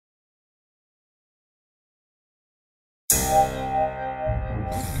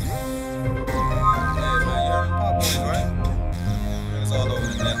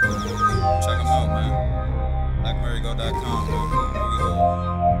Chicago.com.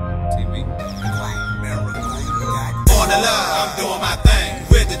 TV. On the love, I'm doing my thing.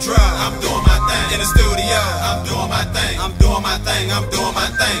 With the drug, I'm doing my thing. In the studio, I'm doing my thing. I'm doing my thing, I'm doing my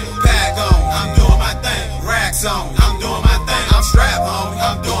thing. Pack on, I'm doing my thing. Racks on, I'm doing my thing. I'm strapped on,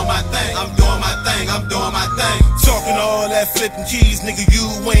 I'm doing my thing. I'm doing my thing, I'm doing my thing. Talking all that flipping keys, nigga, you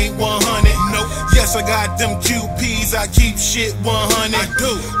ain't 100. Nope. Yes, I got them QPs, I keep shit 100. I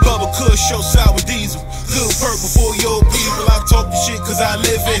do. Bubba Kush, show sour diesel. Good purple for your people. I talk the shit cause I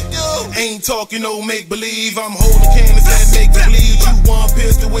live it. Ain't talking no make believe. I'm holding cannons that make it bleed. You one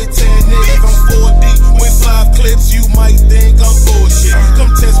pistol with 10 niggas. I'm 4 deep with 5 clips. You might think I'm bullshit.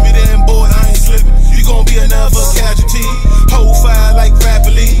 Come test me then, boy, I ain't slipping. You gon' be another casualty. Hold fire like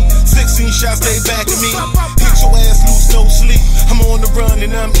rapidly. 16 shots, they back at me. Hit your ass loose, no sleep. I'm on the run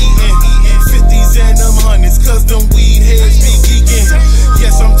and I'm eating 50s and them hundreds, cause them weed heads be geeking.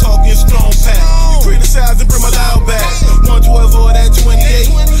 Yes, I'm talking strong pack. You criticize and bring my loud back. 112 or that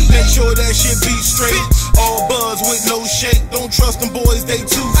 28. Make sure that shit be straight. All buzz with no shake. Don't trust them boys, they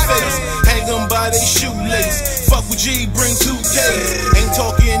two-faced. Hang them by they shoelace. Fuck with G, bring 2K. Ain't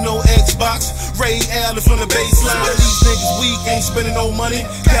talking no Xbox. Ray Allen from the baseline. These niggas weak, ain't spending no money.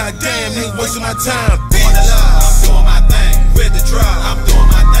 Goddamn, ain't wasting my time. On the love, I'm doing my thing. With the drug, I'm doing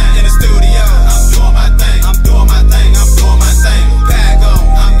my thing. In the studio, I'm doing my thing. I'm doing my thing, I'm doing my thing. Pack on,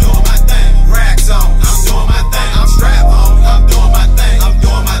 I'm doing my thing. Racks on, I'm doing my thing. I'm strapped on, I'm doing my thing. I'm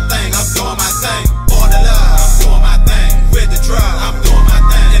doing my thing, I'm doing my thing. On the love, I'm doing my thing. With the drug, I'm doing my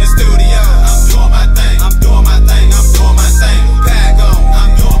thing. In the studio, I'm doing my thing. I'm doing my thing, I'm doing my thing. Pack on,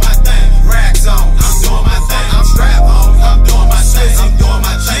 I'm doing my thing. Racks on, I'm doing my thing. I'm strapped on, I'm doing my thing. I'm doing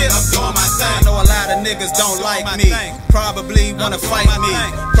my thing, I'm doing my thing. I know a lot of niggas don't like me. Probably wanna fight me.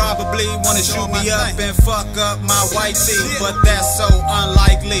 Probably wanna shoot me up and fuck up my wifey. But that's so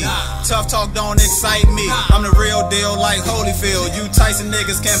unlikely. Tough talk don't excite me. I'm the real deal like Holyfield. You Tyson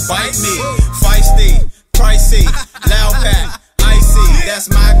niggas can't bite me. Feisty, pricey, loud pack, icy. That's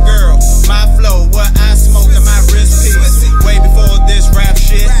my girl, my flow, what I smoke and my wrist piece. Way before this rap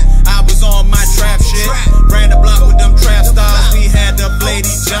shit, I was on my trap shit. Ran the block with them trap stars. We had the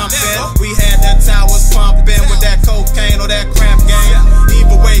lady jumping. We had the towers pumping with that cocaine or that crap game.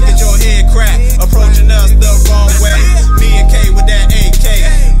 Either way, get your head cracked. Approaching us the wrong way. Me and K with that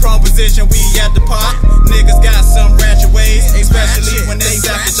AK. Prone position, we at the park. Niggas got some ratchet ways, especially when it's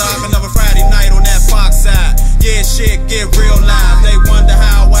after dark. Another Friday night on that park side. Yeah, shit get real live. They wonder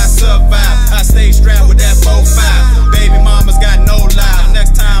how I survive. I stay strapped with that 4-5. Baby mama's got no life.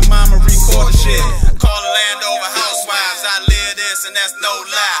 Next time mama record the shit. Call the Landover housewives. I live this and that's no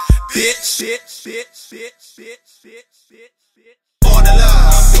lie. Bitch. On the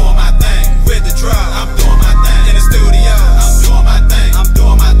love, I'm doing my thing. With the drug, I'm doing my thing.